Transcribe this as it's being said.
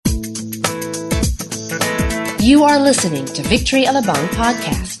You are listening to Victory Alabang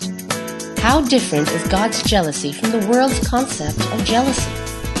podcast. How different is God's jealousy from the world's concept of jealousy?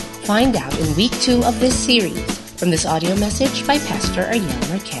 Find out in week 2 of this series from this audio message by Pastor Ariel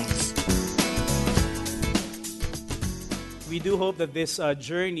Marquez. We do hope that this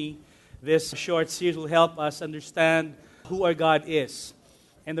journey, this short series will help us understand who our God is.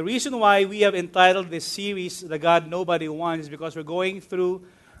 And the reason why we have entitled this series, The God Nobody Wants, is because we're going through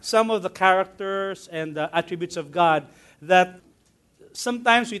some of the characters and the attributes of God that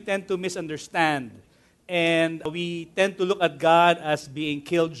sometimes we tend to misunderstand. And we tend to look at God as being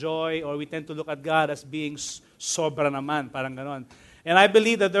killjoy, or we tend to look at God as being sobra naman, parang ganon. And I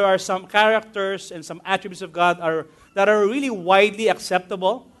believe that there are some characters and some attributes of God that are really widely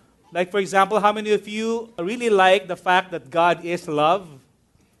acceptable. Like, for example, how many of you really like the fact that God is love?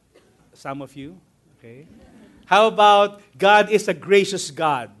 Some of you, okay. How about God is a gracious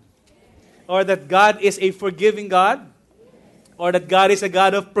God? Or that God is a forgiving God? Or that God is a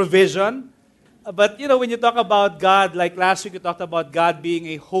God of provision? But, when you talk about God, like last week we talked about God being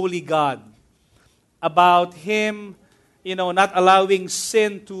a holy God. About Him, not allowing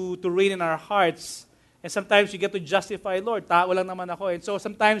sin to reign in our hearts. And sometimes you get to justify, Lord, tao lang naman ako. And so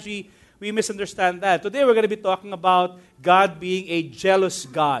sometimes we misunderstand that. Today we're going to be talking about God being a jealous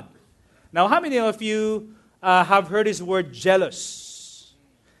God. Now, how many of you have heard His word jealous?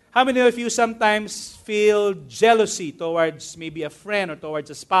 How many of you sometimes feel jealousy towards maybe a friend or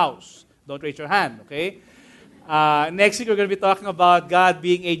towards a spouse? Don't raise your hand, okay? Next week, we're going to be talking about God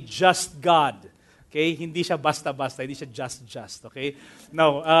being a just God. Okay? Hindi siya basta-basta, hindi siya just, okay?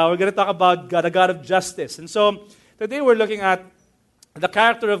 No, we're going to talk about God, a God of justice. And so, today we're looking at the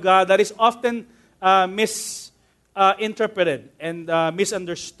character of God that is often misinterpreted and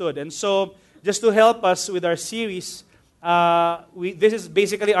misunderstood. And so, just to help us with our series, this is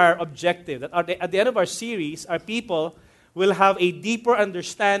basically our objective. That at the end of our series, our people will have a deeper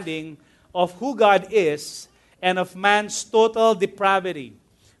understanding of who God is and of man's total depravity,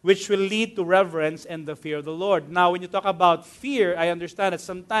 which will lead to reverence and the fear of the Lord. Now, when you talk about fear, I understand that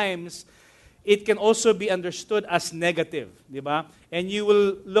sometimes it can also be understood as negative, di ba? And you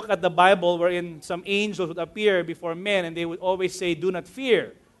will look at the Bible wherein some angels would appear before men and they would always say, "Do not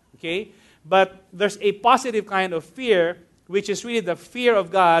fear," okay? But there's a positive kind of fear, which is really the fear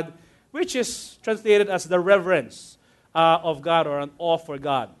of God, which is translated as the reverence of God or an awe for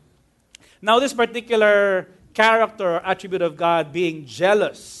God. Now, this particular character or attribute of God, being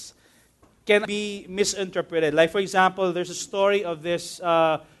jealous, can be misinterpreted. Like, for example, there's a story of this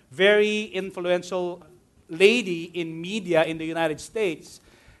very influential lady in media in the United States,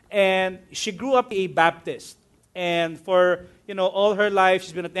 and she grew up a Baptist. And for all her life,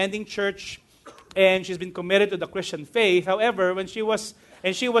 she's been attending church, and she's been committed to the Christian faith. However, when she was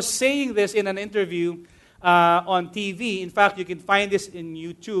saying this in an interview on TV. In fact, you can find this in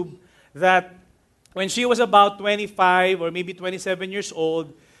YouTube, that when she was about 25 or maybe 27 years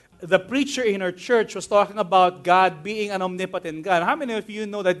old, the preacher in her church was talking about God being an omnipotent God. How many of you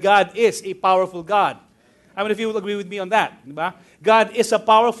know that God is a powerful God? How many of you will agree with me on that? God is a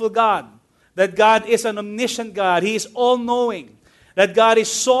powerful God. That God is an omniscient God. He is all-knowing. That God is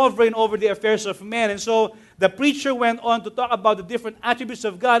sovereign over the affairs of men. And so the preacher went on to talk about the different attributes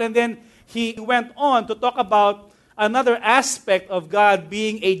of God, and then he went on to talk about another aspect of God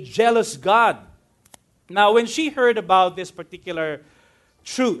being a jealous God. Now, when she heard about this particular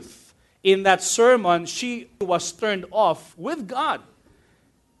truth in that sermon, she was turned off with God.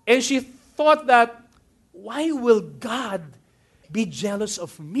 And she thought that, why will God be jealous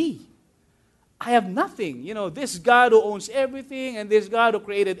of me? I have nothing. This God who owns everything, and this God who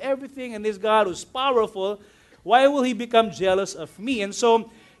created everything, and this God who's powerful, why will He become jealous of me? And so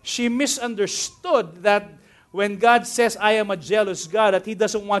she misunderstood that when God says, I am a jealous God, that He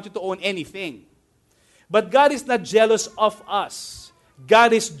doesn't want you to own anything. But God is not jealous of us.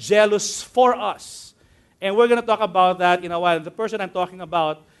 God is jealous for us. And we're going to talk about that in a while. The person I'm talking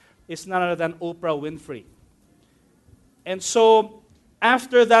about is none other than Oprah Winfrey. And so,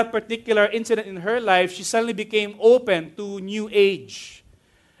 after that particular incident in her life, she suddenly became open to New Age.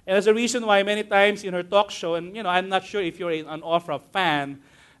 And there's a reason why many times in her talk show, and I'm not sure if you're an Oprah fan.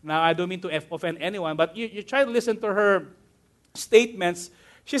 Now, I don't mean to offend anyone, but you try to listen to her statements.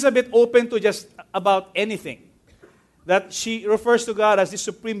 She's a bit open to just about anything. That she refers to God as the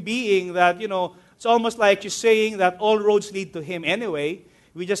supreme being that, it's almost like she's saying that all roads lead to Him anyway.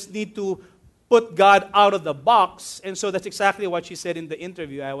 We just need to put God out of the box. And so that's exactly what she said in the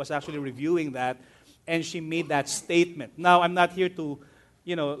interview. I was actually reviewing that, and she made that statement. Now, I'm not here to,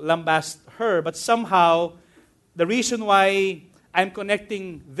 lambast her, but somehow the reason why I'm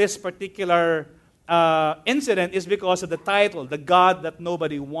connecting this particular incident is because of the title, the God that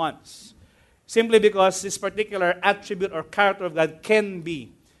nobody wants. Simply because this particular attribute or character of God can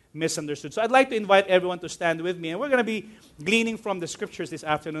be misunderstood. So I'd like to invite everyone to stand with me. And we're going to be gleaning from the scriptures this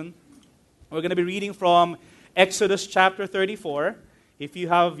afternoon. We're going to be reading from Exodus chapter 34. If you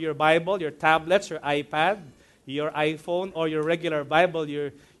have your Bible, your tablets, your iPad, your iPhone, or your regular Bible,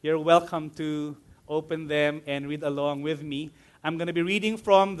 you're welcome to open them and read along with me. I'm going to be reading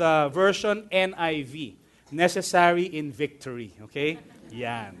from the version NIV, Necessary in Victory. Okay?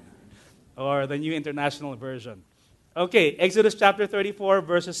 Yan. Or the New International Version. Okay, Exodus chapter 34,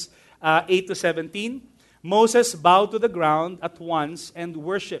 verses 8 to 17. Moses bowed to the ground at once and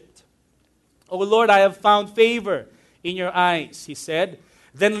worshipped. O Lord, I have found favor in your eyes, he said.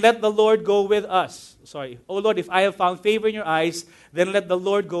 Then let the Lord go with us. O Lord, if I have found favor in your eyes, then let the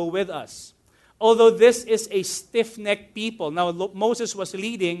Lord go with us. Although this is a stiff-necked people. Now, Moses was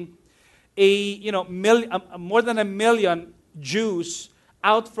leading more than 1 million Jews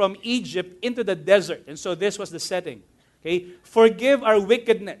out from Egypt into the desert. And so this was the setting. Okay? Forgive our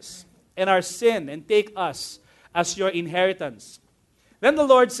wickedness and our sin and take us as your inheritance. Then the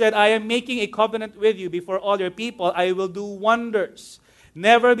Lord said, I am making a covenant with you before all your people. I will do wonders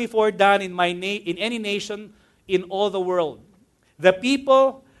never before done in any nation in all the world. The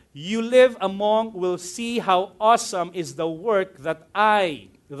people you live among will see how awesome is the work that I,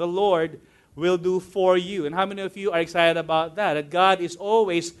 the Lord, will do for you. And how many of you are excited about that? That God is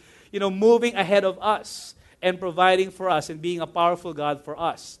always, moving ahead of us and providing for us and being a powerful God for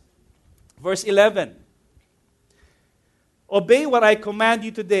us. Verse 11. Obey what I command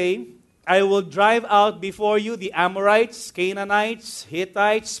you today. I will drive out before you the Amorites, Canaanites,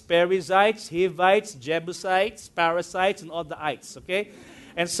 Hittites, Perizzites, Hivites, Jebusites, Parasites, and all the ites. Okay?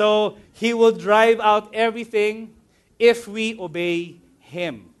 And so he will drive out everything if we obey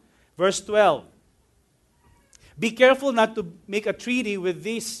him. Verse 12. Be careful not to make a treaty with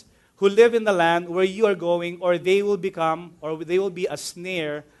these who live in the land where you are going, or they will be a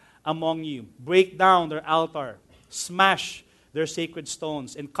snare among you. Break down their altar, smash their sacred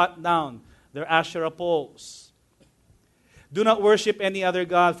stones, and cut down their Asherah poles. Do not worship any other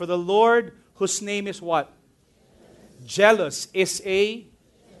god, for the Lord, whose name is what? Jealous, is a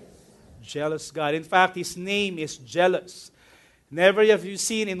jealous God. In fact, his name is jealous. Never have you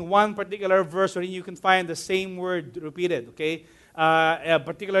seen in one particular verse where you can find the same word repeated, okay?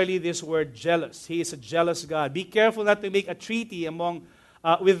 Particularly this word jealous. He is a jealous God. Be careful not to make a treaty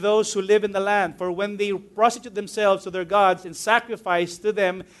with those who live in the land. For when they prostitute themselves to their gods and sacrifice to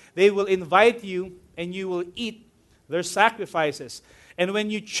them, they will invite you and you will eat their sacrifices. And when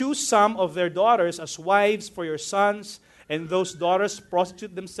you choose some of their daughters as wives for your sons, and those daughters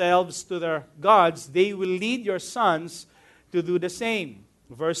prostitute themselves to their gods, they will lead your sons to do the same.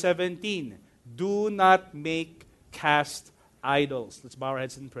 Verse 17, do not make cast idols. Let's bow our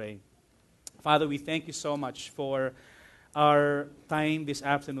heads and pray. Father, we thank you so much for our time this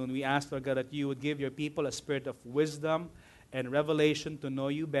afternoon. We ask, Lord God, that you would give your people a spirit of wisdom and revelation to know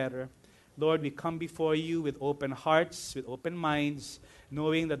you better. Lord, we come before you with open hearts, with open minds,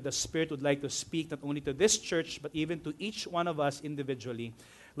 knowing that the Spirit would like to speak not only to this church, but even to each one of us individually.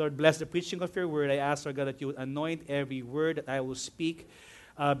 Lord, bless the preaching of your word. I ask, Lord God, that you would anoint every word that I will speak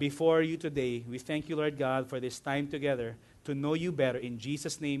before you today. We thank you, Lord God, for this time together to know you better. In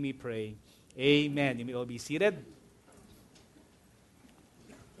Jesus' name we pray. Amen. You may all be seated.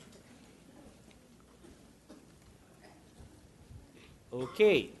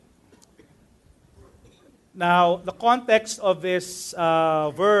 Okay. Now, the context of this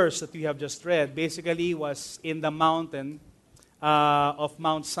verse that we have just read basically was in the mountain of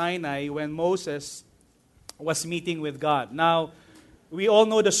Mount Sinai when Moses was meeting with God. Now, we all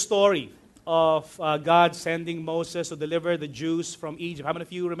know the story of God sending Moses to deliver the Jews from Egypt. How many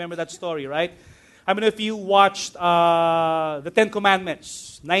of you remember that story, right? How many of you watched the Ten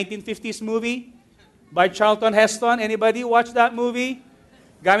Commandments, 1950s movie by Charlton Heston? Anybody watch that movie?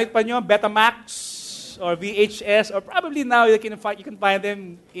 Gamit pa nyo, Betamax or VHS, or probably now you can find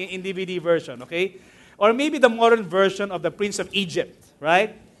them in DVD version, okay? Or maybe the modern version of the Prince of Egypt,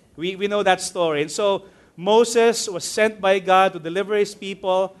 right? We know that story. And so Moses was sent by God to deliver his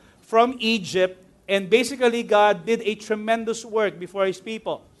people from Egypt, and basically God did a tremendous work before his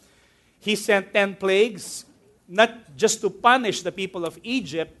people. He sent 10 plagues, not just to punish the people of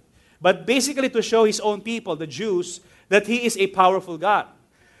Egypt, but basically to show his own people, the Jews, that he is a powerful God.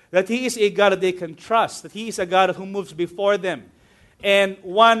 That he is a God that they can trust. That he is a God who moves before them. And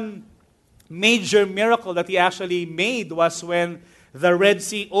one major miracle that he actually made was when the Red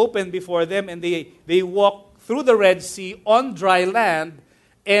Sea opened before them and they walked through the Red Sea on dry land,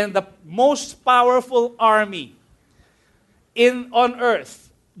 And the most powerful army on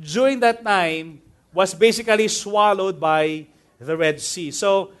earth during that time was basically swallowed by the Red Sea.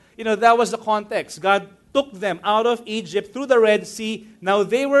 So, that was the context. God took them out of Egypt through the Red Sea. Now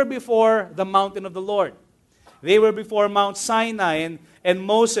they were before the mountain of the Lord. They were before Mount Sinai, and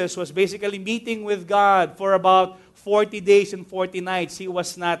Moses was basically meeting with God for about 40 days and 40 nights. He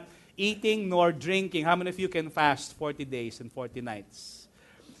was not eating nor drinking. How many of you can fast 40 days and 40 nights?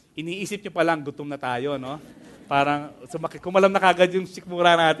 Iniisip nyo pa lang, gutom na tayo, no? Parang, kumalam na kagad yung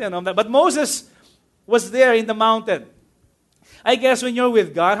sikmura natin. No? But Moses was there in the mountain. I guess when you're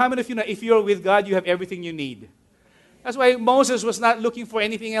with God, how many of you know, if you're with God, you have everything you need? That's why Moses was not looking for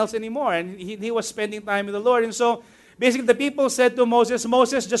anything else anymore, and he was spending time with the Lord. And so, basically, the people said to Moses,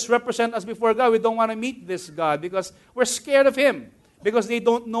 Moses, just represent us before God. We don't want to meet this God because we're scared of him, because they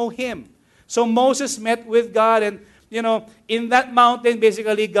don't know him. So Moses met with God, and, in that mountain,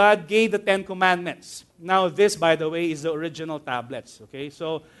 basically, God gave the 10 Commandments. Now, this, by the way, is the original tablets, okay?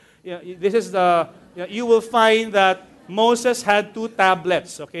 So, this is you will find that Moses had 2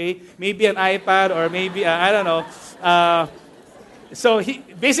 tablets, okay? Maybe an iPad or maybe, I don't know. So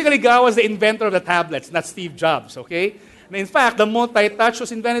basically, God was the inventor of the tablets, not Steve Jobs, okay? And in fact, the multi-touch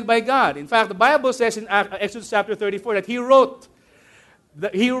was invented by God. In fact, the Bible says in Exodus chapter 34 that He wrote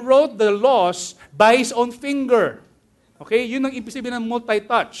the laws by His own finger. Okay? Yun ang ibig sabihin ng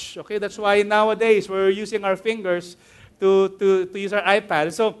multi-touch. Okay? That's why nowadays we're using our fingers to use our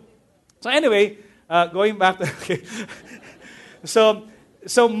iPad. So anyway, going back to, okay.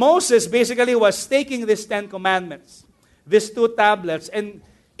 So Moses basically was taking these 10 commandments, these 2 tablets, and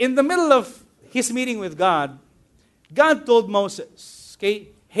in the middle of his meeting with God, God told Moses, okay,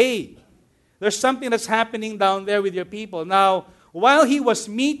 hey, there's something that's happening down there with your people. Now, while he was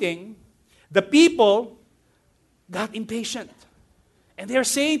meeting, the people got impatient. And they're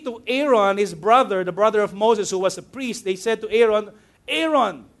saying to Aaron, his brother, the brother of Moses, who was a priest, they said to Aaron,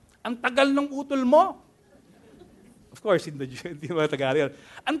 Aaron, ang tagal ng utol mo. Of course, hindi mo Tagalog.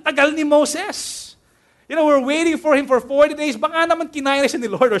 Ang tagal ni Moses. We're waiting for him for 40 days. Baka naman kinaya na siya ni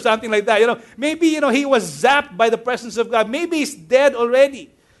Lord or something like that. Maybe, he was zapped by the presence of God. Maybe he's dead already.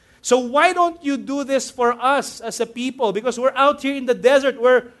 So why don't you do this for us as a people? Because we're out here in the desert.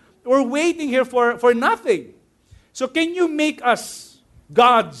 We're waiting here for nothing. So can you make us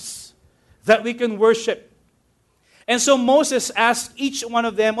gods that we can worship? And so Moses asked each one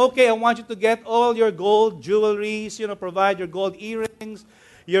of them, okay, I want you to get all your gold jewelries, provide your gold earrings,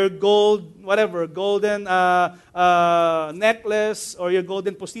 your gold, whatever, golden necklace, or your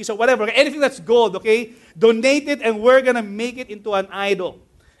golden postizo, whatever, anything that's gold, okay? Donate it, and we're going to make it into an idol.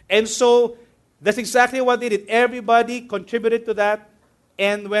 And so that's exactly what they did. Everybody contributed to that.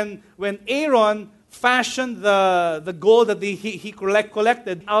 And when Aaron fashioned the gold that he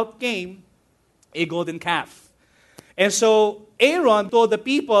collected, out came a golden calf. And so Aaron told the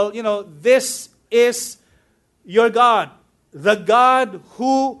people, this is your God, the God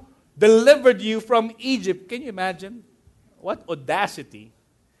who delivered you from Egypt. Can you imagine? What audacity,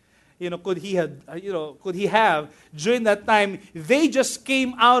 could he have during that time? They just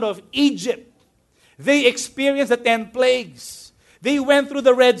came out of Egypt. They experienced the 10 plagues. They went through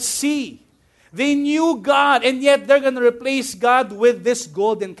the Red Sea. They knew God, and yet they're going to replace God with this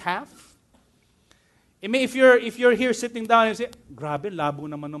golden calf. I mean, if you're here sitting down and say, grabe, labo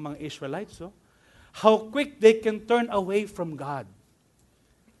naman ng mga Israelites, oh. How quick they can turn away from God.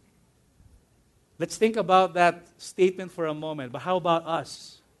 Let's think about that statement for a moment. But how about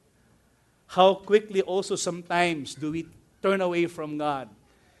us? How quickly also sometimes do we turn away from God?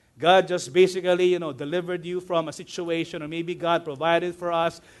 God just basically, delivered you from a situation, or maybe God provided for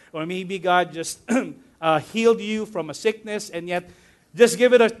us, or maybe God just healed you from a sickness, and yet just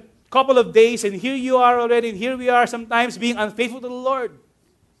give it a couple of days, and here you are already, and here we are sometimes being unfaithful to the Lord.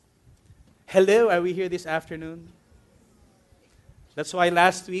 Hello, are we here this afternoon? That's why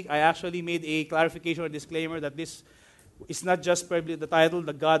last week I actually made a clarification or disclaimer that this is not just probably the title,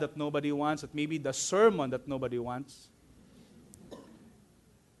 The God That Nobody Wants, but maybe the sermon that nobody wants.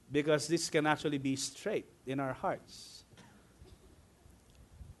 Because this can actually be straight in our hearts.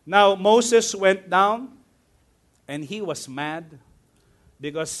 Now, Moses went down, and he was mad,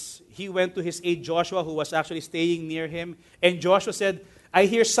 because he went to his aide Joshua, who was actually staying near him. And Joshua said, I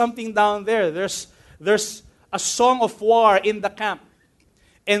hear something down there. There's a song of war in the camp.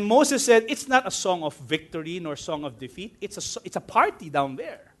 And Moses said, it's not a song of victory nor song of defeat. It's a party down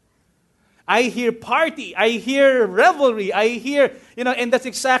there. I hear party. I hear revelry. I hear, and that's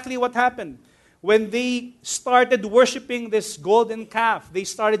exactly what happened. When they started worshiping this golden calf, they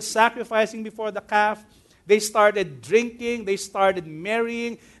started sacrificing before the calf. They started drinking. They started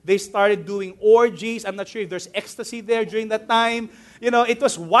marrying. They started doing orgies. I'm not sure if there's ecstasy there during that time. It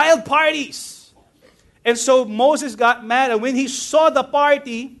was wild parties. And so Moses got mad. And when he saw the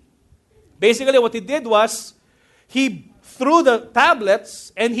party, basically what he did was he threw the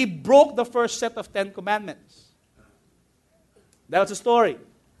tablets and he broke the first set of 10 commandments. That was the story.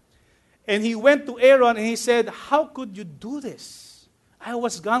 And he went to Aaron and he said, how could you do this? I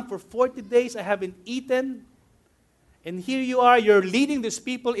was gone for 40 days. I haven't eaten. And here you are. You're leading these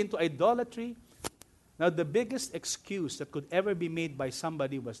people into idolatry. Now, the biggest excuse that could ever be made by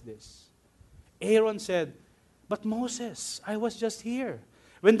somebody was this. Aaron said, but Moses, I was just here.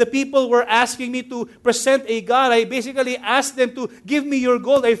 When the people were asking me to present a god, I basically asked them to give me your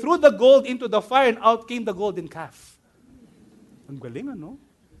gold. I threw the gold into the fire and out came the golden calf. Ang galing, ano?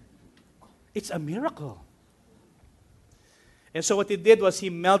 It's a miracle. And so what he did was he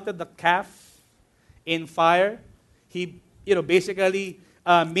melted the calf in fire. He, basically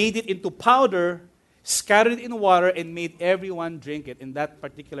made it into powder, scattered it in water, and made everyone drink it. In that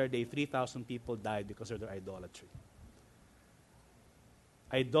particular day, 3,000 people died because of their idolatry.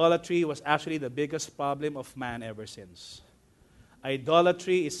 Idolatry was actually the biggest problem of man ever since.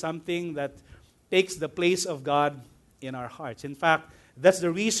 Idolatry is something that takes the place of God in our hearts. In fact, that's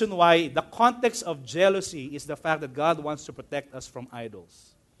the reason why the context of jealousy is the fact that God wants to protect us from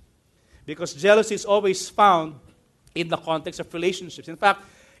idols. Because jealousy is always found in the context of relationships. In fact,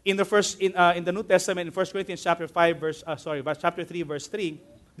 in the New Testament, in 1 Corinthians chapter 3, verse 3,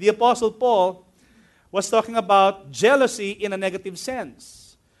 the Apostle Paul was talking about jealousy in a negative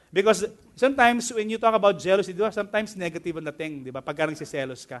sense. Because sometimes when you talk about jealousy, sometimes negative ang dating, di ba? Pagka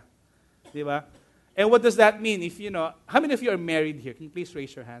nagsiselos ka. Di ba? And what does that mean? How many of you are married here? Can you please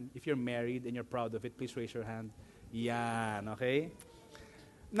raise your hand? If you're married and you're proud of it, please raise your hand. Yan, okay?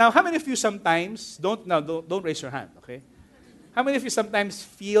 Now, how many of you sometimes, don't raise your hand, okay? How many of you sometimes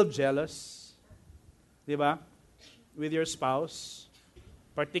feel jealous? Di ba? With your spouse?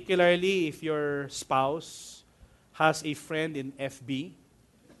 Particularly if your spouse has a friend in FB,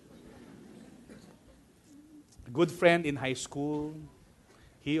 a good friend in high school,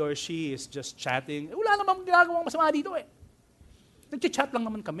 he or she is just chatting. Wala namang ginagawang masama dito eh. Nag-chat lang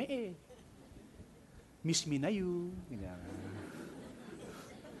naman kami eh. Miss me na you.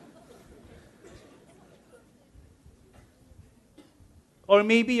 Or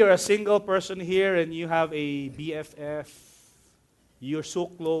maybe you're a single person here and you have a BFF. You're so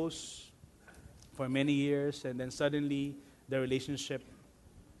close for many years and then suddenly the relationship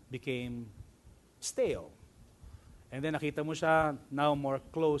became stale. And then nakita mo siya now more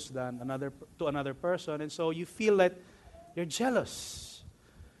close than to another person. And so you feel that you're jealous.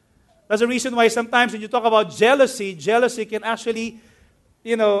 That's the reason why sometimes when you talk about jealousy can actually,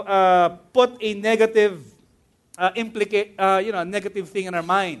 put a negative negative thing in our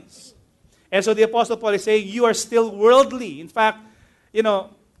minds. And so the Apostle Paul is saying, you are still worldly. In fact,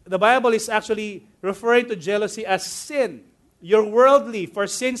 the Bible is actually referring to jealousy as sin. You're worldly. For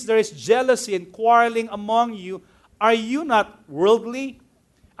since there is jealousy and quarreling among you, are you not worldly?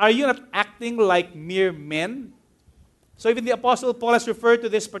 Are you not acting like mere men? So even the Apostle Paul has referred to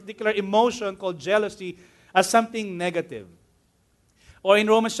this particular emotion called jealousy as something negative. Or in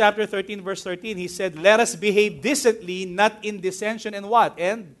Romans chapter 13, verse 13, he said, let us behave decently, not in dissension and what?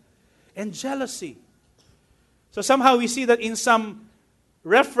 And jealousy. So somehow we see that in some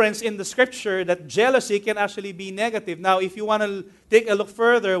reference in the scripture that jealousy can actually be negative. Now, if you want to take a look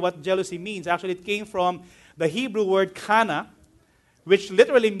further what jealousy means, actually it came from the Hebrew word kana, which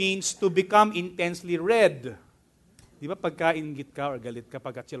literally means to become intensely red. Di ba pagka-inggit ka or galit ka,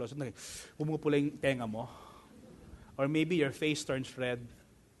 pagka-jealous, pumupula yung tenga mo? Or maybe your face turns red.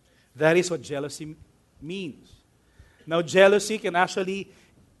 That is what jealousy means. Now, jealousy can actually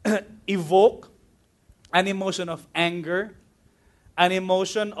evoke an emotion of anger, an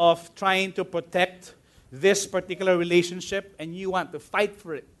emotion of trying to protect this particular relationship, and you want to fight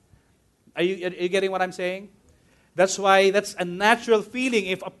for it. Are you getting what I'm saying? That's why that's a natural feeling.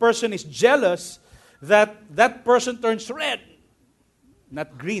 If a person is jealous, that person turns red.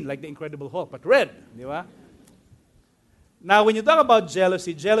 Not green like the Incredible Hulk, but red. Di ba? Now, when you talk about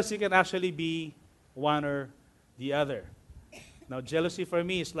jealousy can actually be one or the other. Now, jealousy for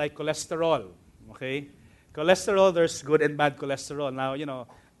me is like cholesterol. Okay? Cholesterol, there's good and bad cholesterol. Now,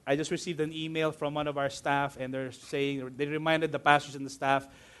 I just received an email from one of our staff, and they reminded the pastors and the staff,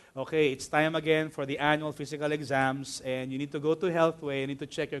 okay, it's time again for the annual physical exams, and you need to go to Healthway, you need to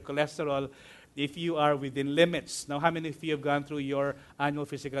check your cholesterol if you are within limits. Now, how many of you have gone through your annual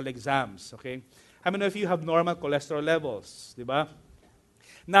physical exams? Okay? How many of you have normal cholesterol levels? Diba?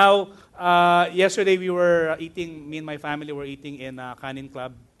 Now, yesterday we were eating, me and my family were eating in a Canin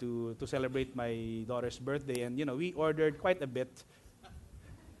Club to celebrate my daughter's birthday. And, we ordered quite a bit.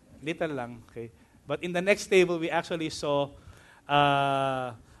 Little lang, okay? But in the next table, we actually saw,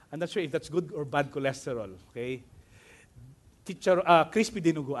 I'm not sure if that's good or bad cholesterol, okay? Crispy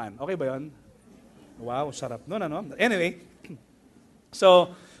dinuguan. Okay ba yun? Wow, sarap nun, ano? Anyway,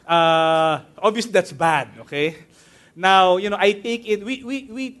 so, obviously that's bad, okay? Now, I take in,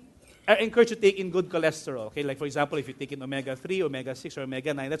 we are encouraged to take in good cholesterol, okay? Like, for example, if you take in omega-3, omega-6, or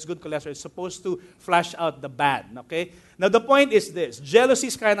omega-9, that's good cholesterol. It's supposed to flush out the bad, okay? Now, the point is this. Jealousy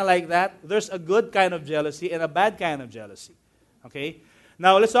is kind of like that. There's a good kind of jealousy and a bad kind of jealousy, okay?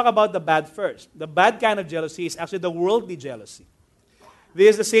 Now, let's talk about the bad first. The bad kind of jealousy is actually the worldly jealousy.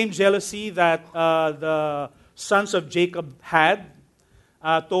 This is the same jealousy that the sons of Jacob had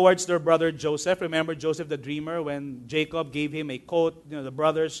towards their brother Joseph. Remember Joseph the dreamer, when Jacob gave him a coat, the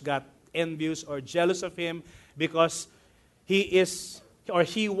brothers got envious or jealous of him because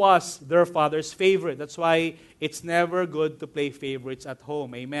he was their father's favorite. That's why it's never good to play favorites at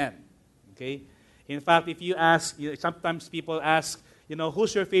home. Amen. Okay? In fact, if you ask, sometimes people ask,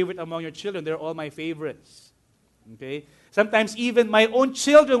 who's your favorite among your children? They're all my favorites. Okay? Sometimes even my own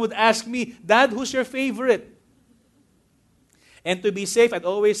children would ask me, Dad, who's your favorite? And to be safe, I'd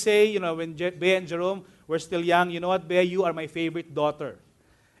always say, when Bea and Jerome were still young, you know what, Bea, you are my favorite daughter.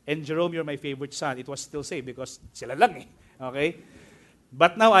 And Jerome, you're my favorite son. It was still safe because sila lang eh. Okay?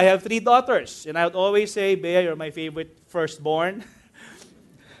 But now I have 3 daughters. And I would always say, Bea, you're my favorite firstborn.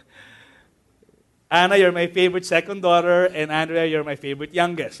 Anna, you're my favorite second daughter. And Andrea, you're my favorite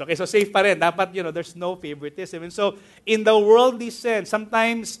youngest. Okay, so safe pa rin. Dapat, there's no favoritism. And so, in the worldly sense,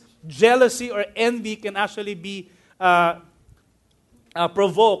 sometimes jealousy or envy can actually be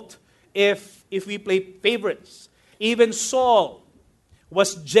provoked if we play favorites. Even Saul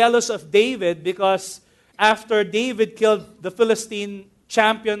was jealous of David because after David killed the Philistine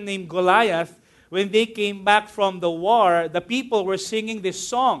champion named Goliath, when they came back from the war, the people were singing this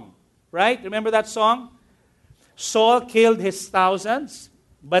song, right? Remember that song? Saul killed his thousands,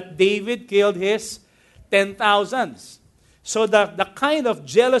 but David killed his 10,000s. So the kind of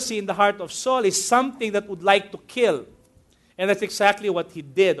jealousy in the heart of Saul is something that would like to kill. And that's exactly what he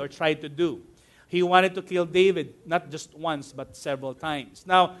did or tried to do. He wanted to kill David, not just once, but several times.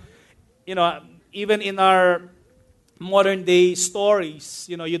 Now, even in our modern day stories,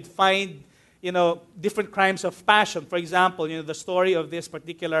 you'd find, different crimes of passion. For example, the story of this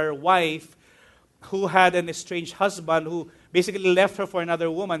particular wife who had an estranged husband who basically left her for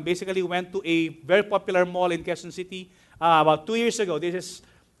another woman, basically went to a very popular mall in Quezon City about 2 years ago. This is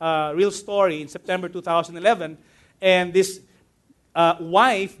a real story in September 2011. And this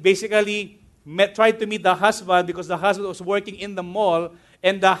wife basically tried to meet the husband because the husband was working in the mall,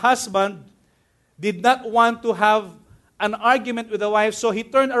 and the husband did not want to have an argument with the wife, so he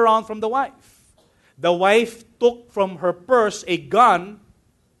turned around from the wife. The wife took from her purse a gun,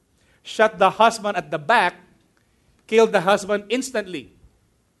 shot the husband at the back, killed the husband instantly.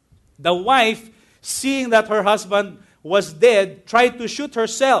 The wife, seeing that her husband was dead, tried to shoot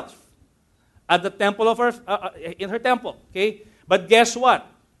herself at the temple of her, in her temple. Okay, but guess what?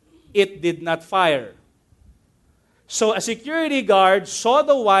 It did not fire. So a security guard saw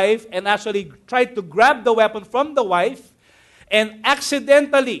the wife and actually tried to grab the weapon from the wife, and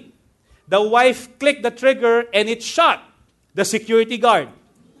accidentally, the wife clicked the trigger and it shot the security guard,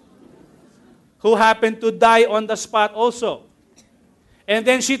 who happened to die on the spot also. And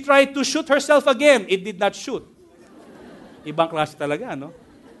then she tried to shoot herself again. It did not shoot. Ibang klase talaga, no?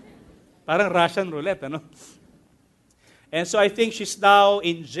 Parang Russian roulette, ano? And so I think she's now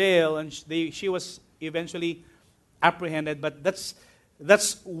in jail, and she was eventually apprehended. But that's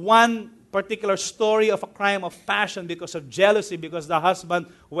one particular story of a crime of passion because of jealousy, because the husband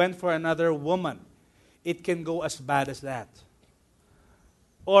went for another woman. It can go as bad as that.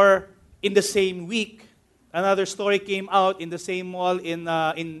 Or in the same week, another story came out in the same mall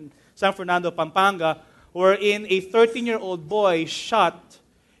in San Fernando, Pampanga, wherein a 13-year-old boy shot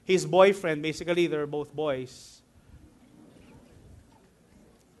his boyfriend. Basically, they're both boys.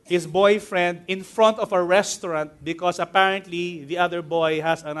 His boyfriend in front of a restaurant because apparently the other boy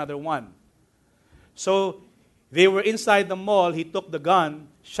has another one. So they were inside the mall. He took the gun,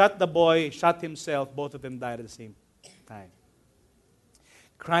 shot the boy, shot himself. Both of them died at the same time.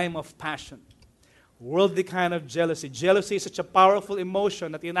 Crime of passion. Worldly kind of jealousy. Jealousy is such a powerful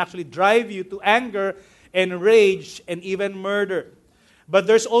emotion that it can actually drive you to anger and rage and even murder. But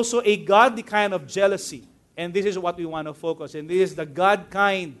there's also a godly kind of jealousy. And this is what we want to focus. And this is the God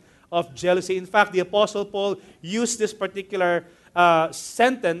kind of jealousy. In fact, the Apostle Paul used this particular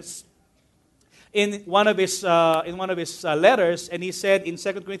sentence in one of his letters, and he said in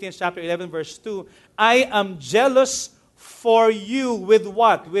 2 Corinthians chapter 11, verse 2, I am jealous for you with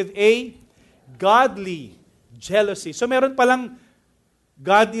what? With a godly jealousy. So meron palang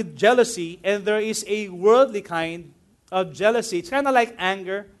godly jealousy, and there is a worldly kind of jealousy. It's kind of like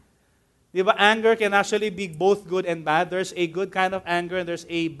anger. Diba? Anger can actually be both good and bad. There's a good kind of anger and there's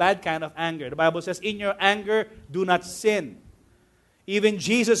a bad kind of anger. The Bible says, in your anger, do not sin. Even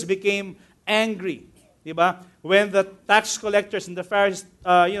Jesus became angry. Diba? When the tax collectors and the Pharisees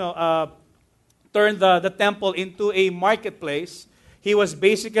turned the temple into a marketplace, he was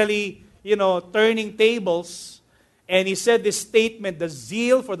basically, turning tables. And he said this statement, the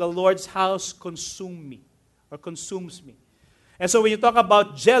zeal for the Lord's house consumes me. And so when you talk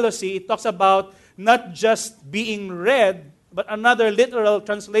about jealousy, it talks about not just being red, but another literal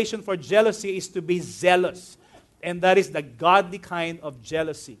translation for jealousy is to be zealous. And that is the godly kind of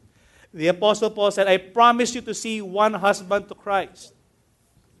jealousy. The Apostle Paul said, I promise you to see one husband to Christ.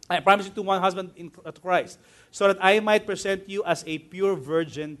 I promise you to one husband to Christ, so that I might present you as a pure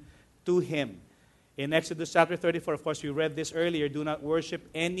virgin to him. In Exodus chapter 34, of course, we read this earlier, do not worship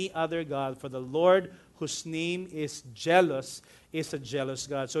any other God, for the Lord, whose name is jealous, is a jealous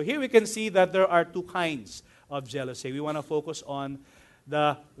God. So here we can see that there are two kinds of jealousy. We want to focus on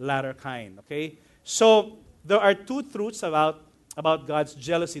the latter kind, okay? So there are two truths about God's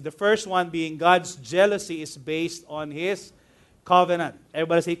jealousy. The first one being God's jealousy is based on His covenant.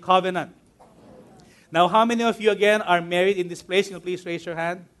 Everybody say covenant. Now, how many of you again are married in this place? Can you please raise your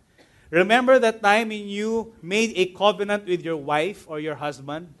hand? Remember that time when you made a covenant with your wife or your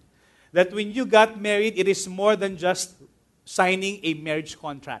husband? That when you got married, it is more than just signing a marriage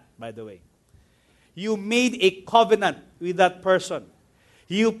contract, by the way. You made a covenant with that person.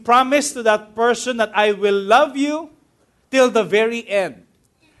 You promised to that person that I will love you till the very end.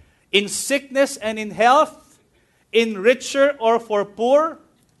 In sickness and in health, in richer or for poor,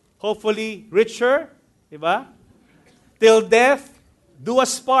 hopefully richer, diba? Till death, do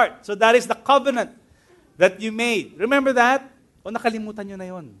us part. So that is the covenant that you made. Remember that? O nakalimutan nyo na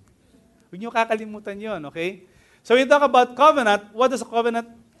yun. Huwag nyo kakalimutan yun, okay? So when you talk about covenant, what does a covenant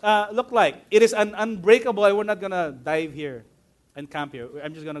look like? It is an unbreakable, we're not going to dive here and camp here.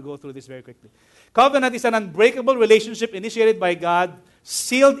 I'm just going to go through this very quickly. Covenant is an unbreakable relationship initiated by God,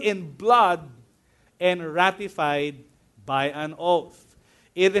 sealed in blood, and ratified by an oath.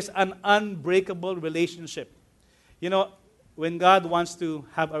 It is an unbreakable relationship. When God wants to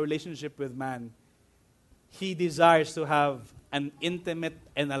have a relationship with man, He desires to have an intimate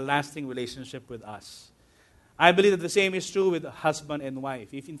and a lasting relationship with us. I believe that the same is true with husband and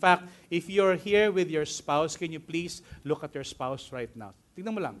wife. If you're here with your spouse, can you please look at your spouse right now?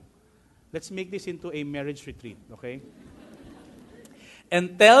 Tignan mo lang. Let's make this into a marriage retreat, okay?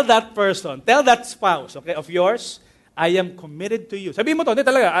 And tell that spouse, okay, of yours, I am committed to you. Sabihin mo to, hindi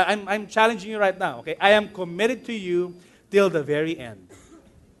talaga, I'm challenging you right now, okay? I am committed to you till the very end.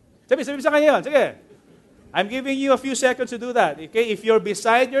 Sabi sa kanya yun. Sige. I'm giving you a few seconds to do that. Okay? If you're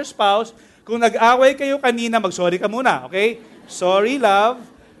beside your spouse, kung nag-away kayo kanina, mag-sorry ka muna. Okay? Sorry, love,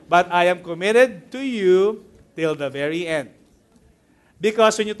 but I am committed to you till the very end.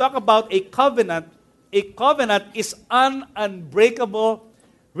 Because when you talk about a covenant is an unbreakable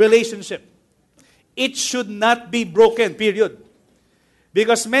relationship. It should not be broken, period.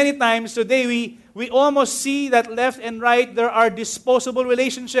 Because many times today, we almost see that left and right, there are disposable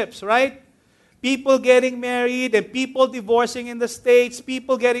relationships, right? People getting married and people divorcing in the States,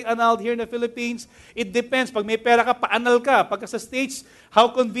 people getting annulled here in the Philippines. It depends. Pag may pera ka, pa-annul ka. Pagka sa States, how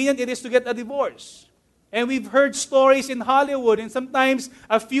convenient it is to get a divorce. And we've heard stories in Hollywood, and sometimes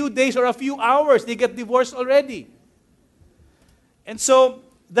a few days or a few hours, they get divorced already. And so,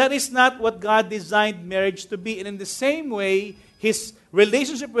 that is not what God designed marriage to be. And in the same way, His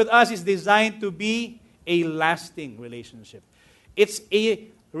relationship with us is designed to be a lasting relationship. It's a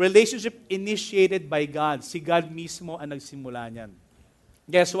relationship initiated by God. Si God mismo ang nagsimula niyan.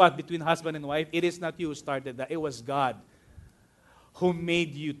 Guess what? Between husband and wife, it is not you who started that. It was God who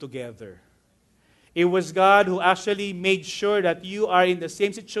made you together. It was God who actually made sure that you are in the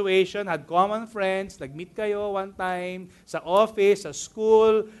same situation, had common friends, nag-meet kayo one time, sa office, sa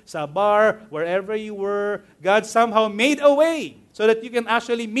school, sa bar, wherever you were. God somehow made a way so that you can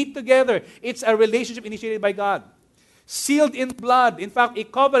actually meet together. It's a relationship initiated by God. Sealed in blood. In fact, a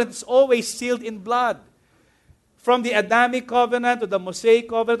covenant is always sealed in blood. From the Adamic covenant to the Mosaic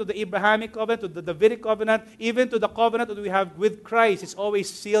covenant to the Abrahamic covenant to the Davidic covenant, even to the covenant that we have with Christ, it's always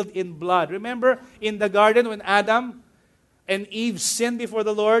sealed in blood. Remember in the garden when Adam and Eve sinned before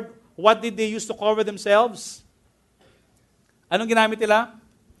the Lord, what did they use to cover themselves? Anong ginamit nila?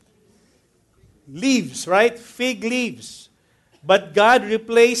 Leaves, right? Fig leaves. But God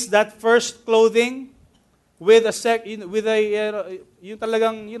replaced that first clothing with yung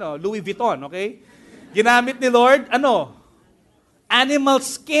talagang, Louis Vuitton, okay? Ginamit ni Lord, animal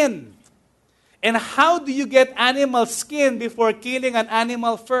skin. And how do you get animal skin before killing an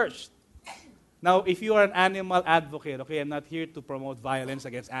animal first? Now, if you are an animal advocate, okay, I'm not here to promote violence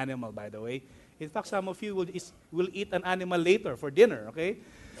against animal, by the way. In fact, some of you will eat an animal later for dinner, okay?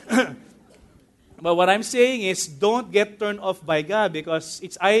 But what I'm saying is, don't get turned off by God because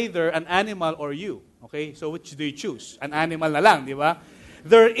it's either an animal or you, okay? So which do you choose? An animal na lang, di ba?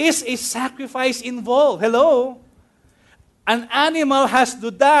 There is a sacrifice involved. Hello? An animal has to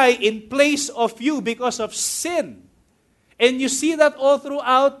die in place of you because of sin. And you see that all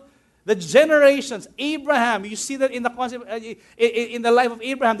throughout the generations. Abraham, you see that in the concept, in the life of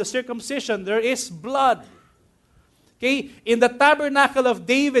Abraham, the circumcision, there is blood. Okay? In the tabernacle of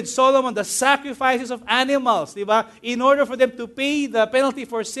David, Solomon, the sacrifices of animals, diba? In order for them to pay the penalty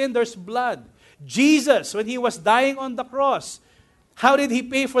for sin, there's blood. Jesus, when he was dying on the cross, how did he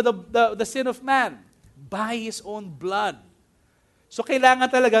pay for the sin of man? By his own blood. So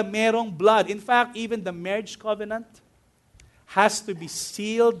kailangan talaga merong blood. In fact, even the marriage covenant has to be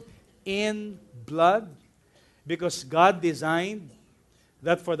sealed in blood because God designed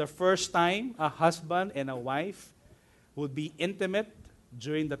that for the first time, a husband and a wife would be intimate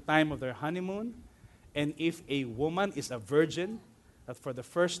during the time of their honeymoon. And if a woman is a virgin, that for the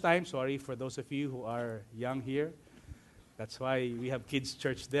first time, sorry for those of you who are young here, that's why we have kids'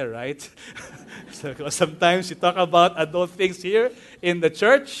 church there, right? So sometimes you talk about adult things here in the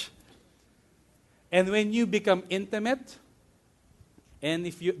church. And when you become intimate, and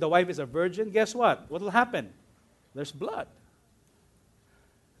if the wife is a virgin, guess what? What will happen? There's blood.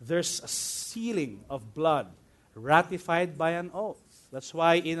 There's a sealing of blood ratified by an oath. That's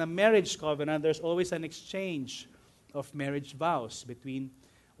why in a marriage covenant, there's always an exchange of marriage vows between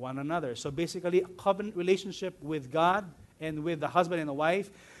one another. So basically, a covenant relationship with God and with the husband and the wife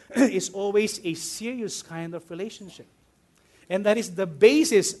is always a serious kind of relationship. And that is the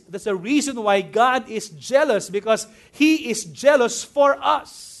basis, that's the reason why God is jealous, because He is jealous for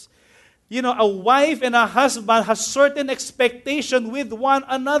us. A wife and a husband has certain expectation with one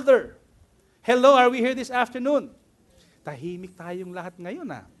another. Hello, are we here this afternoon? Tahimik tayong lahat ngayon,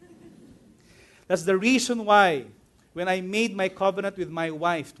 ah. That's the reason why when I made my covenant with my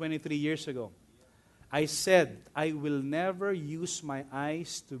wife 23 years ago, I said, I will never use my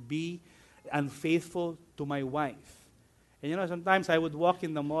eyes to be unfaithful to my wife. And sometimes I would walk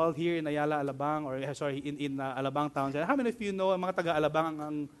in the mall here in Ayala, Alabang, or in Alabang town. How many of you know, ang mga taga-Alabang,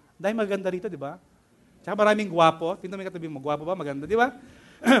 ang dahil maganda rito, di ba? Tsaka maraming gwapo. Tingnan mo yung katabi mo, gwapo ba? Maganda, di ba?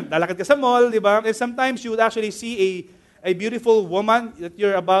 Lalakad ka sa mall, di ba? And sometimes you would actually see a beautiful woman that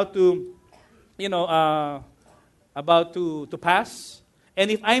you're about to, to pass. And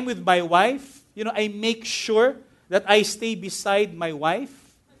if I'm with my wife, I make sure that I stay beside my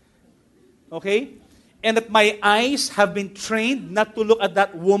wife. Okay? And that my eyes have been trained not to look at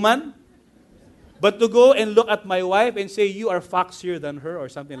that woman, but to go and look at my wife and say, you are foxier than her, or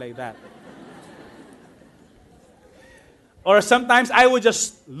something like that. Or sometimes I would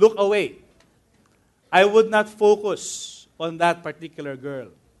just look away. I would not focus on that particular girl.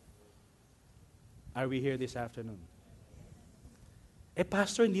 Are we here this afternoon?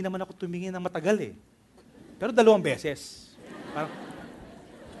 Pastor, hindi naman ako tumingin ng matagal eh. Pero 2 beses. Parang,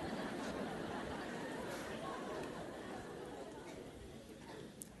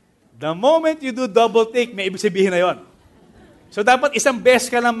 the moment you do double take, may ibig sabihin na yon. So dapat isang beses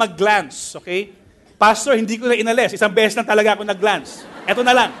ka lang mag-glance, okay? Pastor, hindi ko na inalis. Isang beses lang talaga ako nag-glance. Eto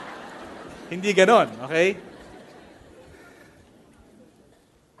na lang. Hindi ganon, okay?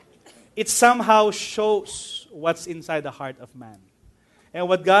 It somehow shows what's inside the heart of man. And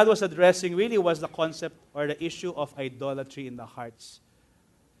what God was addressing really was the concept or the issue of idolatry in the hearts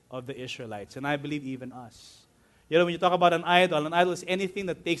of the Israelites. And I believe even us. When you talk about an idol is anything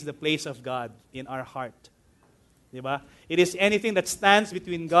that takes the place of God in our heart. Diba? It is anything that stands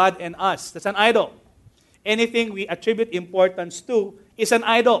between God and us. That's an idol. Anything we attribute importance to is an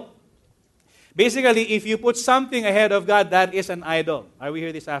idol. Basically, if you put something ahead of God, that is an idol. Are we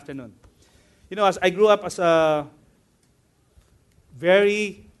here this afternoon? As I grew up as a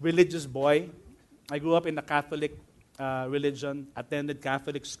very religious boy, I grew up in the Catholic religion, attended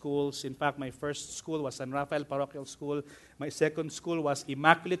Catholic schools. In fact, my first school was San Rafael Parochial School. My second school was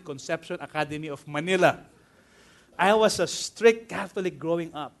Immaculate Conception Academy of Manila. I was a strict Catholic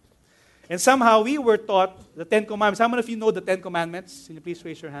growing up. And somehow we were taught the 10 Commandments. How many of you know the 10 Commandments? Can you please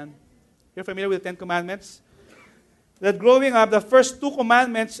raise your hand? You're familiar with the 10 Commandments? that growing up, the first two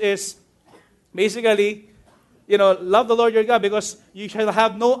commandments is basically, love the Lord your God because you shall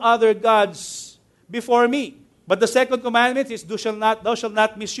have no other gods before me. But the second commandment is, thou shalt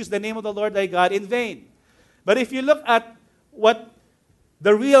not misuse the name of the Lord thy God in vain. But if you look at what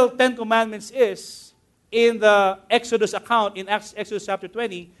the real Ten Commandments is in the Exodus account, in Exodus chapter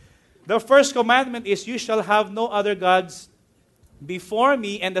 20, the first commandment is, you shall have no other gods before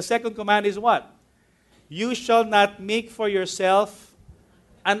me. And the second command is what? You shall not make for yourself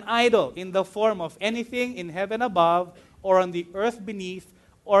an idol in the form of anything in heaven above, or on the earth beneath,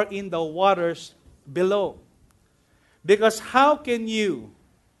 or in the waters below. Because how can you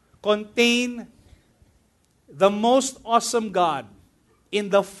contain the most awesome God in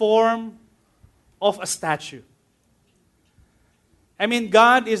the form of a statue? I mean,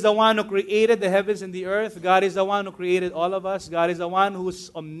 God is the one who created the heavens and the earth. God is the one who created all of us. God is the one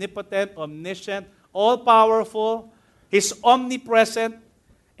who's omnipotent, omniscient, all-powerful. He's omnipresent.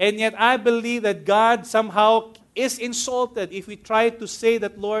 And yet I believe that God somehow is insulted if we try to say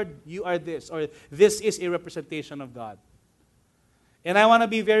that, Lord, you are this, or this is a representation of God. And I want to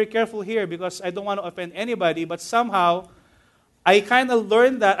be very careful here because I don't want to offend anybody, but somehow I kind of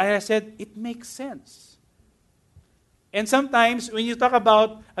learned that, and I said, it makes sense. And sometimes when you talk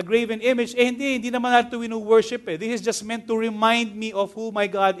about a graven image, hindi naman natin winu-worship eh. This is just meant to remind me of who my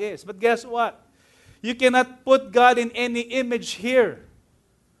God is. But guess what? You cannot put God in any image here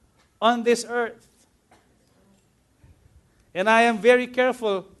on this earth. And I am very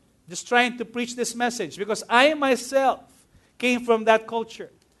careful just trying to preach this message because I myself came from that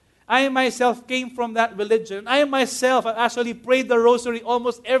culture. I myself came from that religion. I myself actually prayed the rosary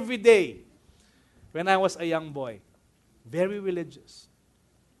almost every day when I was a young boy. Very religious.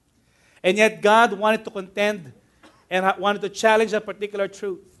 And yet God wanted to contend and wanted to challenge that particular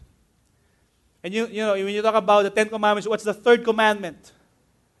truth. And you know, when you talk about the Ten Commandments, what's the third commandment?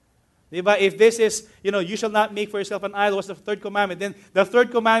 If this is, you shall not make for yourself an idol, what's the third commandment? Then the third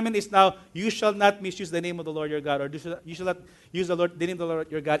commandment is now, you shall not misuse the name of the Lord your God, or you shall not use the name of the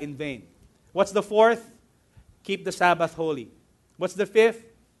Lord your God in vain. What's the fourth? Keep the Sabbath holy. What's the fifth?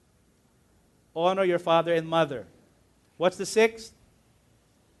 Honor your father and mother. What's the sixth?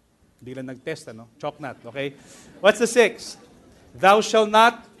 Hindi lang nag-test, Choknat, okay? What's the sixth? Thou shalt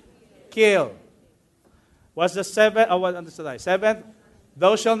not kill. What's the seventh? Seventh?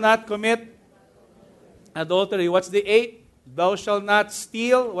 Thou shalt not commit adultery. What's the eighth? Thou shalt not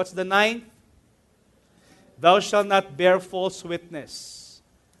steal. What's the ninth? Thou shalt not bear false witness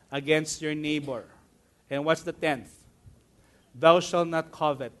against your neighbor. And what's the 10th? Thou shalt not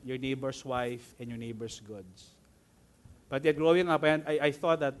covet your neighbor's wife and your neighbor's goods. But yet growing up, I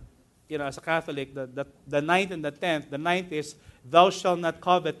thought that, as a Catholic, the 9th and the 10th, the 9th is, thou shalt not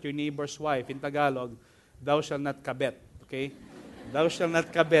covet your neighbor's wife. In Tagalog, thou shalt not kabet. Okay? Thou shalt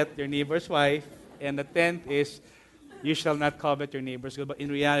not covet your neighbor's wife. And the 10th is, you shall not covet your neighbor's good. But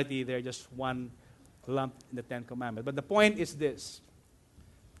in reality, they're just one lump in the 10th commandment. But the point is this: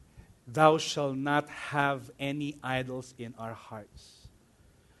 thou shalt not have any idols in our hearts.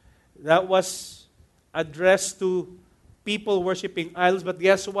 That was addressed to people worshiping idols. But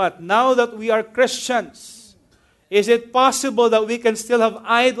guess what? Now that we are Christians, is it possible that we can still have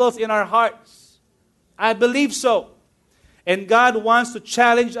idols in our hearts? I believe so. And God wants to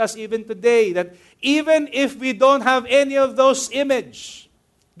challenge us even today that even if we don't have any of those images,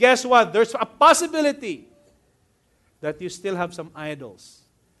 guess what? There's a possibility that you still have some idols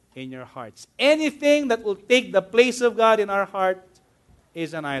in your hearts. Anything that will take the place of God in our heart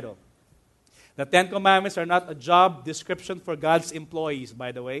is an idol. The Ten Commandments are not a job description for God's employees,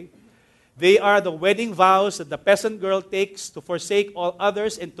 by the way. They are the wedding vows that the peasant girl takes to forsake all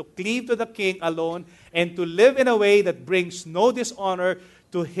others and to cleave to the king alone and to live in a way that brings no dishonor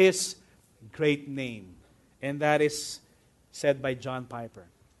to his great name. And that is said by John Piper.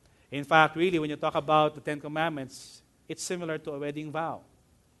 In fact, really, when you talk about the Ten Commandments, it's similar to a wedding vow.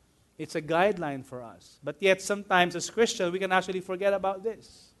 It's a guideline for us. But yet, sometimes as Christians, we can actually forget about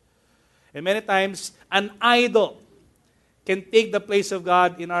this. And many times, an idol can take the place of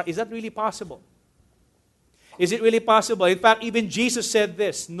God in our... Is that really possible? Is it really possible? In fact, even Jesus said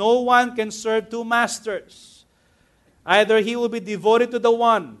this: no one can serve two masters. Either he will be devoted to the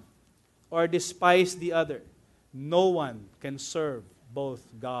one or despise the other. No one can serve both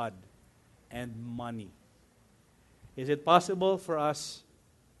God and money. Is it possible for us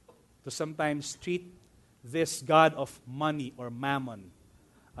to sometimes treat this God of money or mammon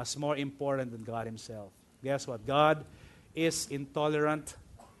as more important than God himself? Guess what? God is intolerant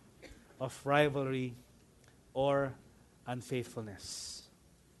of rivalry or unfaithfulness.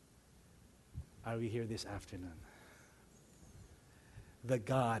 Are we here this afternoon? the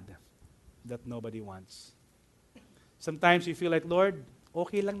God that nobody wants. Sometimes you feel like, Lord,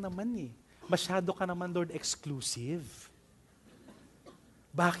 okay lang naman eh. Masyado ka naman, Lord, exclusive.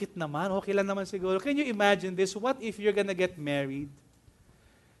 Bakit naman? Okay lang naman siguro. Can you imagine this? What if you're gonna get married?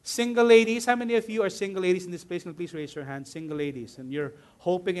 Single ladies, how many of you are single ladies in this place? Please raise your hand. Single ladies. And you're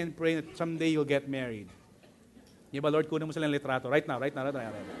hoping and praying that someday you'll get married. Di ba, Lord, kunin mo silang litrato. Right now.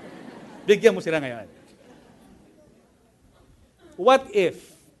 Bigyan mo sila ngayon. What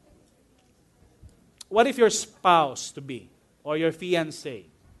if your spouse to be or your fiancé,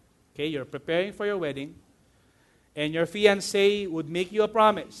 okay, you're preparing for your wedding, and your fiancé would make you a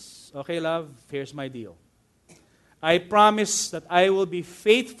promise. Okay, love, here's my deal. I promise that I will be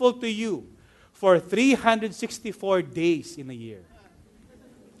faithful to you for 364 days in a year.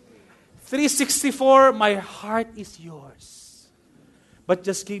 364, my heart is yours. But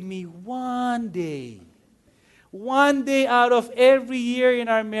just give me one day. One day out of every year in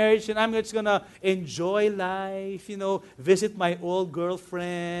our marriage, and I'm just gonna enjoy life, visit my old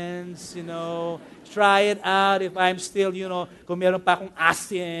girlfriends, try it out if I'm still, kung meron pa akong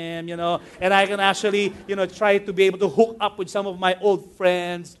asim, and I can actually, try to be able to hook up with some of my old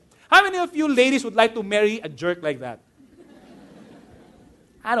friends. How many of you ladies would like to marry a jerk like that?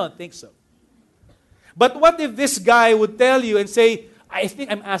 I don't think so. But what if this guy would tell you and say, I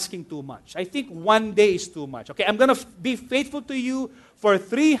think I'm asking too much. I think one day is too much. Okay, I'm going to be faithful to you for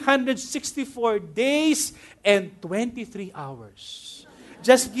 364 days and 23 hours.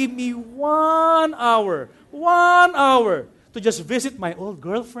 Just give me 1 hour to just visit my old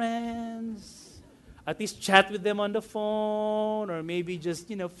girlfriends. At least chat with them on the phone or maybe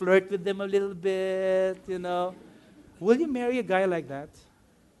just, flirt with them a little bit, Will you marry a guy like that?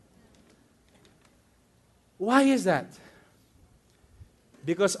 Why is that?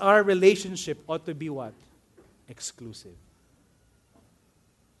 Because our relationship ought to be what? Exclusive.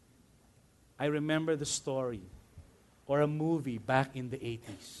 I remember the story or a movie back in the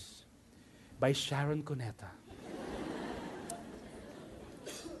 80s by Sharon Cuneta.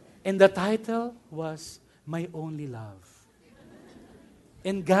 And the title was My Only Love.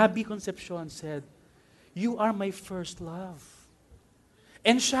 And Gabby Concepcion said, you are my first love.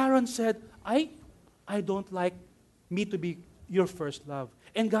 And Sharon said, I don't like me to be your first love.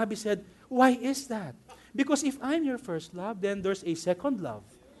 And Gabby said, why is that? Because if I'm your first love, then there's a second love.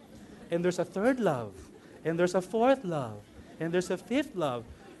 And there's a third love. And there's a fourth love. And there's a fifth love.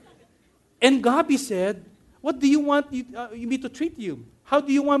 And Gabby said, what do you want me to treat you? How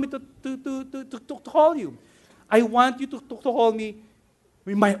do you want me to call you? I want you to call me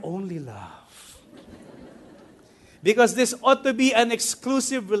my only love. Because this ought to be an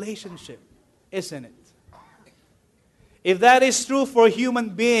exclusive relationship, isn't it? If that is true for human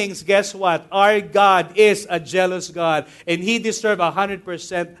beings, guess what? Our God is a jealous God, and He deserves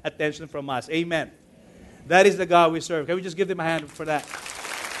 100% attention from us. Amen. That is the God we serve. Can we just give them a hand for that?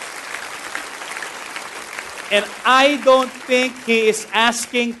 And I don't think He is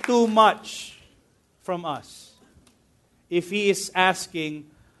asking too much from us if He is asking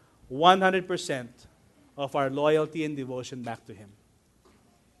 100% of our loyalty and devotion back to Him.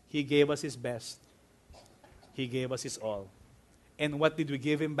 He gave us His best. He gave us His all. And what did we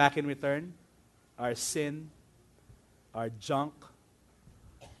give Him back in return? Our sin, our junk,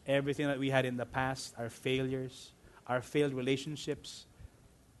 everything that we had in the past, our failures, our failed relationships,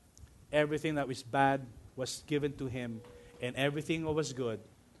 everything that was bad was given to Him, and everything that was good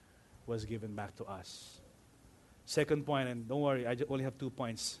was given back to us. Second point, and don't worry, I only have 2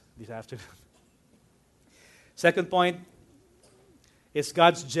 points this afternoon. Second point is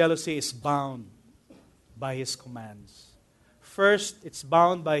God's jealousy is bound by His commands. First, it's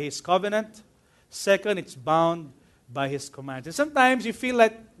bound by His covenant. Second, it's bound by His commands. And sometimes you feel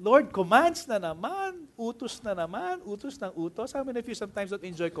like, Lord, commands na naman, utos na naman, utos ng utos. How many of you sometimes don't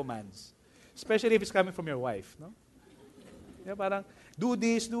enjoy commands? Especially if it's coming from your wife, no? Yeah, parang, do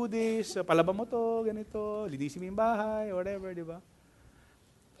this, palaban mo to, ganito, linisin mo yung bahay, whatever, di ba?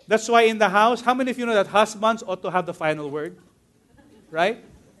 That's why in the house, how many of you know that husbands ought to have the final word? Right?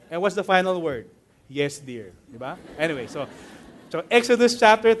 And what's the final word? Yes, dear. Diba? Anyway, so Exodus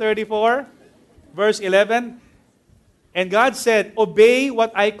chapter 34, verse 11. And God said, obey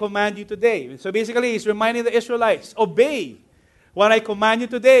what I command you today. So basically, He's reminding the Israelites, obey what I command you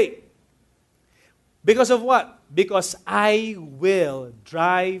today. Because of what? Because I will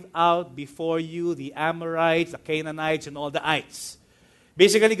drive out before you the Amorites, the Canaanites, and all the ites.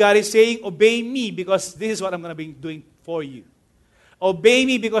 Basically, God is saying, obey me because this is what I'm going to be doing for you. Obey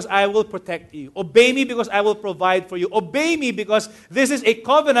me because I will protect you. Obey me because I will provide for you. Obey me because this is a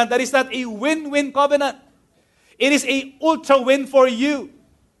covenant that is not a win-win covenant. It is a ultra win for you.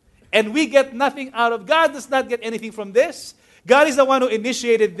 And we get nothing out of. God does not get anything from this. God is the one who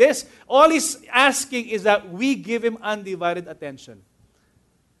initiated this. All He's asking is that we give Him undivided attention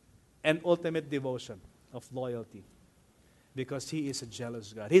and ultimate devotion of loyalty. Because He is a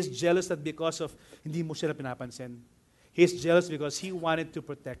jealous God. He's jealous that because of hindi mo siya pinapansin. He's jealous because He wanted to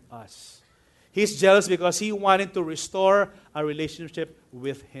protect us. He's jealous because He wanted to restore our relationship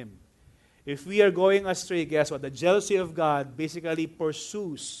with Him. If we are going astray, guess what? The jealousy of God basically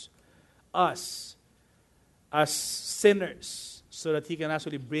pursues us as sinners so that He can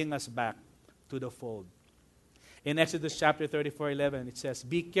actually bring us back to the fold. In Exodus chapter 34:11, it says,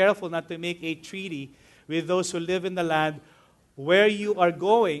 "Be careful not to make a treaty with those who live in the land where you are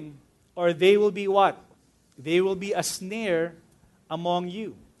going, or they will be what? They will be a snare among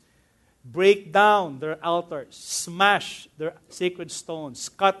you. Break down their altars, smash their sacred stones,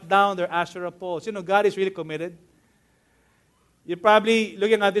 cut down their Asherah poles." You know, God is really committed. You're probably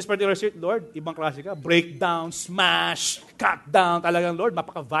looking at this particular street, Lord, ibang klase ka, break down, smash, cut down, talagang Lord,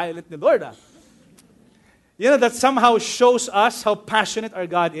 mapaka-violent ni Lord. You know, that somehow shows us how passionate our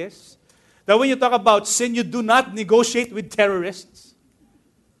God is. That when you talk about sin, you do not negotiate with terrorists.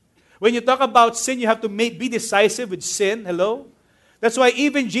 When you talk about sin, you have to be decisive with sin. Hello? That's why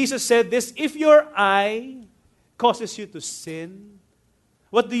even Jesus said this, if your eye causes you to sin,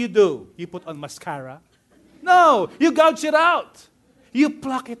 what do? You put on mascara? No, you gouge it out. You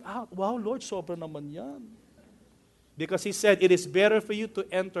pluck it out. Wow, Lord, sobra naman yan. Because He said, it is better for you to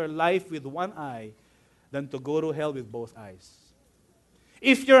enter life with one eye than to go to hell with both eyes.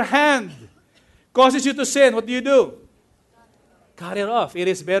 If your hand causes you to sin, what do? Cut it off. It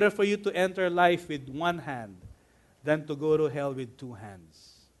is better for you to enter life with one hand than to go to hell with two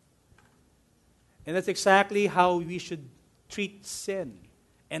hands. And that's exactly how we should treat sin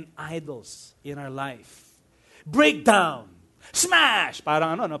and idols in our life. Break down. Smash!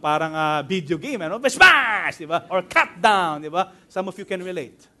 Parang video game, Smash! Diba? Or cut down, diba? Some of you can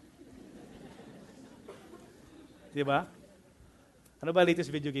relate. Diba? Ano ba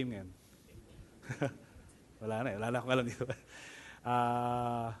latest video game ngayon? Wala na akong alam dito.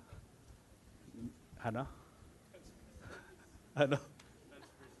 Ano?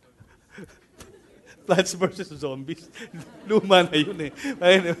 Plants vs. Zombies. Luma na yun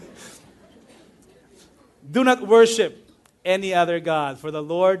eh. Do not worship any other God, for the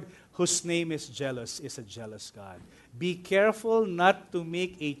Lord, whose name is jealous, is a jealous God. Be careful not to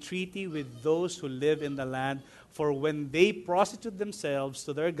make a treaty with those who live in the land, for when they prostitute themselves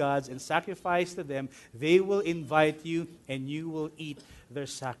to their gods and sacrifice to them, they will invite you and you will eat their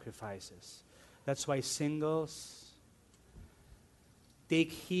sacrifices. That's why singles,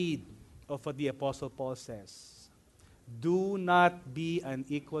 take heed of what the Apostle Paul says. Do not be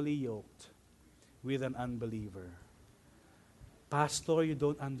unequally yoked with an unbeliever. Pastor, you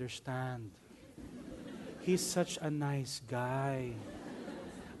don't understand. He's such a nice guy.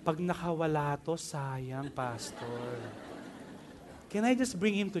 Pag nakawala to, sayang, Pastor. Can I just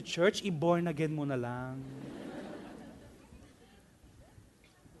bring him to church? I-born again mo na lang.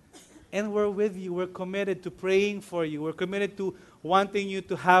 And we're with you. We're committed to praying for you. We're committed to wanting you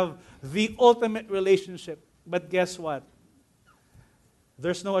to have the ultimate relationship. But guess what?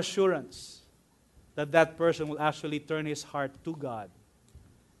 There's no assurance that that person will actually turn his heart to God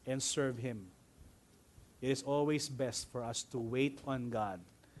and serve Him. It is always best for us to wait on God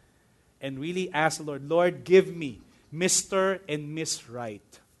and really ask the Lord, Lord, give me Mr. and Miss Right.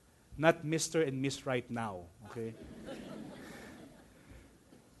 Not Mr. and Miss Right now. Okay?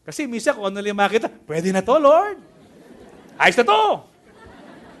 Kasi minsan kung ano lang makita, pwede na to, Lord. Ayos na to.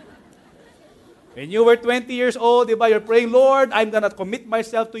 When you were 20 years old, diba, you're praying, Lord, I'm going to commit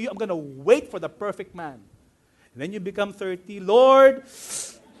myself to you. I'm going to wait for the perfect man. And then you become 30, Lord,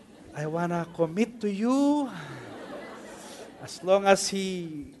 I want to commit to you. As long as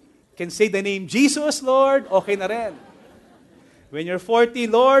he can say the name Jesus, Lord, okay na rin. When you're 40,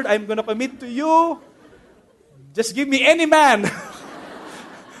 Lord, I'm going to commit to you. Just give me any man.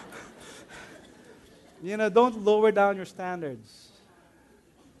 Don't lower down your standards.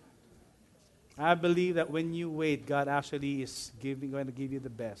 I believe that when you wait, God actually is going to give you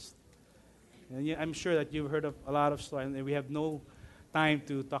the best. And I'm sure that you've heard of a lot of stories, and we have no time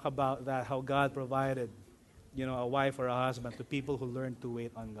to talk about that, how God provided, a wife or a husband to people who learn to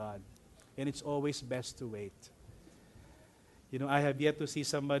wait on God. And it's always best to wait. I have yet to see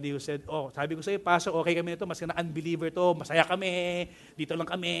somebody who said, sabi ko sa'yo, Pastor, okay kami nito, maski na unbeliever to, masaya kami, dito lang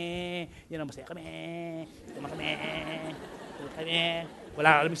kami, masaya kami, dito lang kami,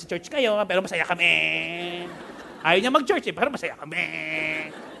 wala kami sa church kayo, pero masaya kami. Ayaw niya mag-church pero masaya kami.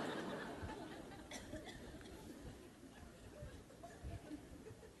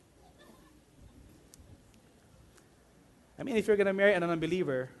 I mean, if you're going to marry an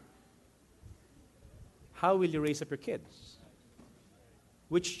unbeliever, how will you raise up your kids?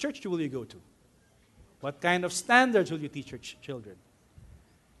 Which church will you go to? What kind of standards will you teach your children?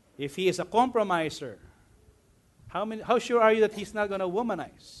 If he is a compromiser, how sure are you that he's not going to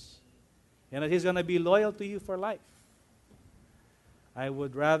womanize? And that he's going to be loyal to you for life? I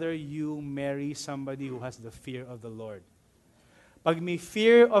would rather you marry somebody who has the fear of the Lord. Pag may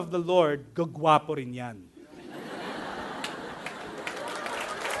fear of the Lord, gagwapo rin yan.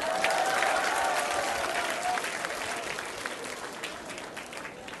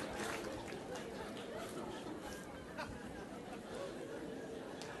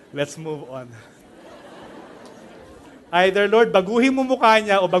 Let's move on. Either, Lord, baguhin mo mukha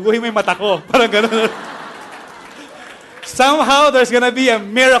niya o baguhin mo yung mata ko. Parang ganun. Somehow, there's gonna be a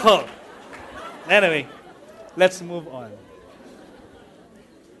miracle. Anyway, let's move on.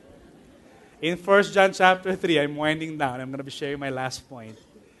 In 1 John chapter 3, I'm winding down. I'm gonna be sharing my last point.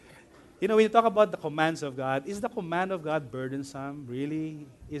 You know, when you talk about the commands of God, is the command of God burdensome? Really?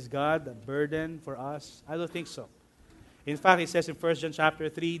 Is God a burden for us? I don't think so. In fact, it says in 1 John chapter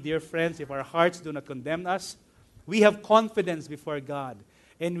 3, dear friends, if our hearts do not condemn us, we have confidence before God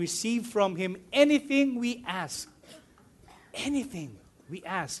and receive from Him anything we ask. Anything we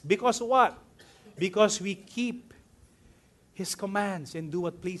ask. Because what? Because we keep His commands and do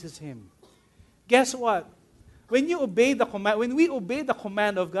what pleases Him. Guess what? When we obey the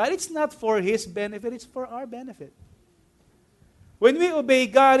command of God, it's not for His benefit, it's for our benefit. When we obey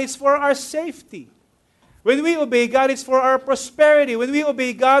God, it's for our safety. When we obey God, it's for our prosperity. When we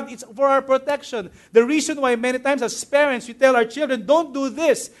obey God, it's for our protection. The reason why many times as parents we tell our children, don't do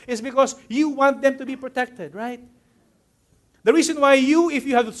this, is because you want them to be protected, right? The reason why if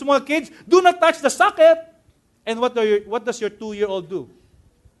you have small kids, do not touch the socket. And what does your 2-year-old do?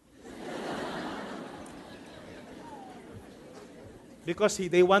 Because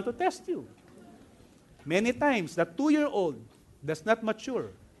they want to test you. Many times, the 2-year-old does not mature.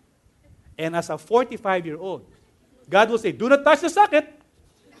 And as a 45-year-old, God will say, do not touch the socket.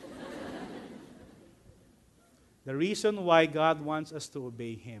 The reason why God wants us to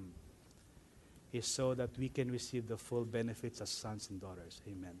obey Him is so that we can receive the full benefits as sons and daughters.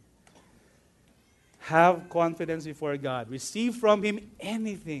 Amen. Have confidence before God. Receive from Him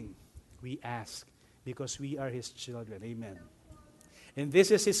anything we ask because we are His children. Amen. And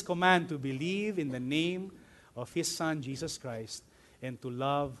this is His command, to believe in the name of His Son, Jesus Christ, and to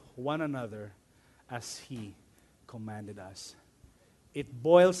love one another as He commanded us. It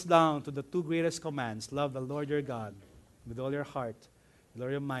boils down to the 2 greatest commands. Love the Lord your God with all your heart, with all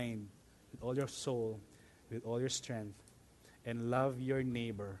your mind, with all your soul, with all your strength, and love your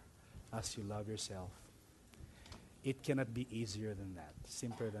neighbor as you love yourself. It cannot be easier than that,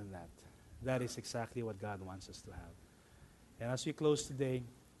 simpler than that. That is exactly what God wants us to have. And as we close today,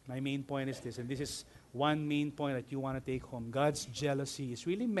 my main point is this, and this is one main point that you want to take home. God's jealousy is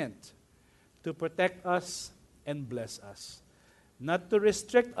really meant to protect us and bless us. Not to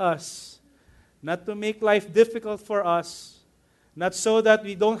restrict us, not to make life difficult for us, not so that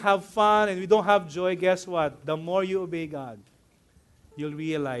we don't have fun and we don't have joy. Guess what? The more you obey God, you'll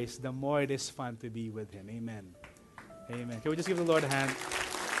realize the more it is fun to be with Him. Amen. Amen. Can we just give the Lord a hand?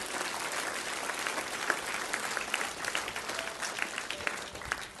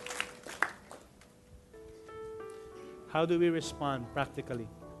 How do we respond practically?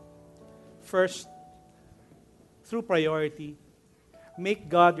 First, through priority. Make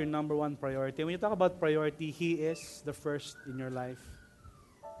God your number one priority. When you talk about priority, He is the first in your life.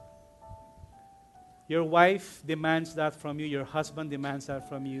 Your wife demands that from you. Your husband demands that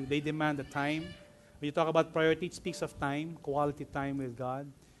from you. They demand the time. When you talk about priority, it speaks of time, quality time with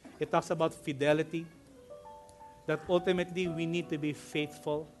God. It talks about fidelity. That ultimately we need to be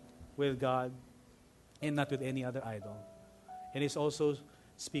faithful with God and not with any other idol. And it's also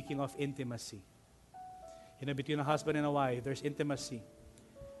speaking of intimacy. You know, between a husband and a wife, there's intimacy.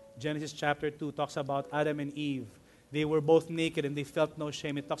 Genesis chapter 2 talks about Adam and Eve. They were both naked and they felt no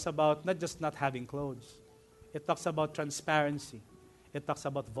shame. It talks about not just not having clothes. It talks about transparency. It talks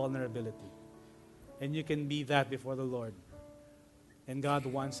about vulnerability. And you can be that before the Lord. And God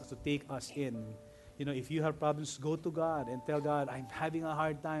wants to take us in. You know, if you have problems, go to God and tell God, I'm having a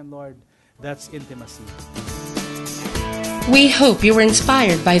hard time, Lord. That's intimacy. We hope you were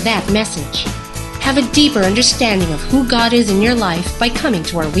inspired by that message. Have a deeper understanding of who God is in your life by coming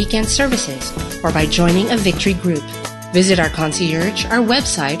to our weekend services or by joining a victory group. Visit our concierge, our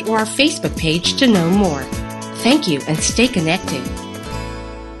website, or our Facebook page to know more. Thank you and stay connected.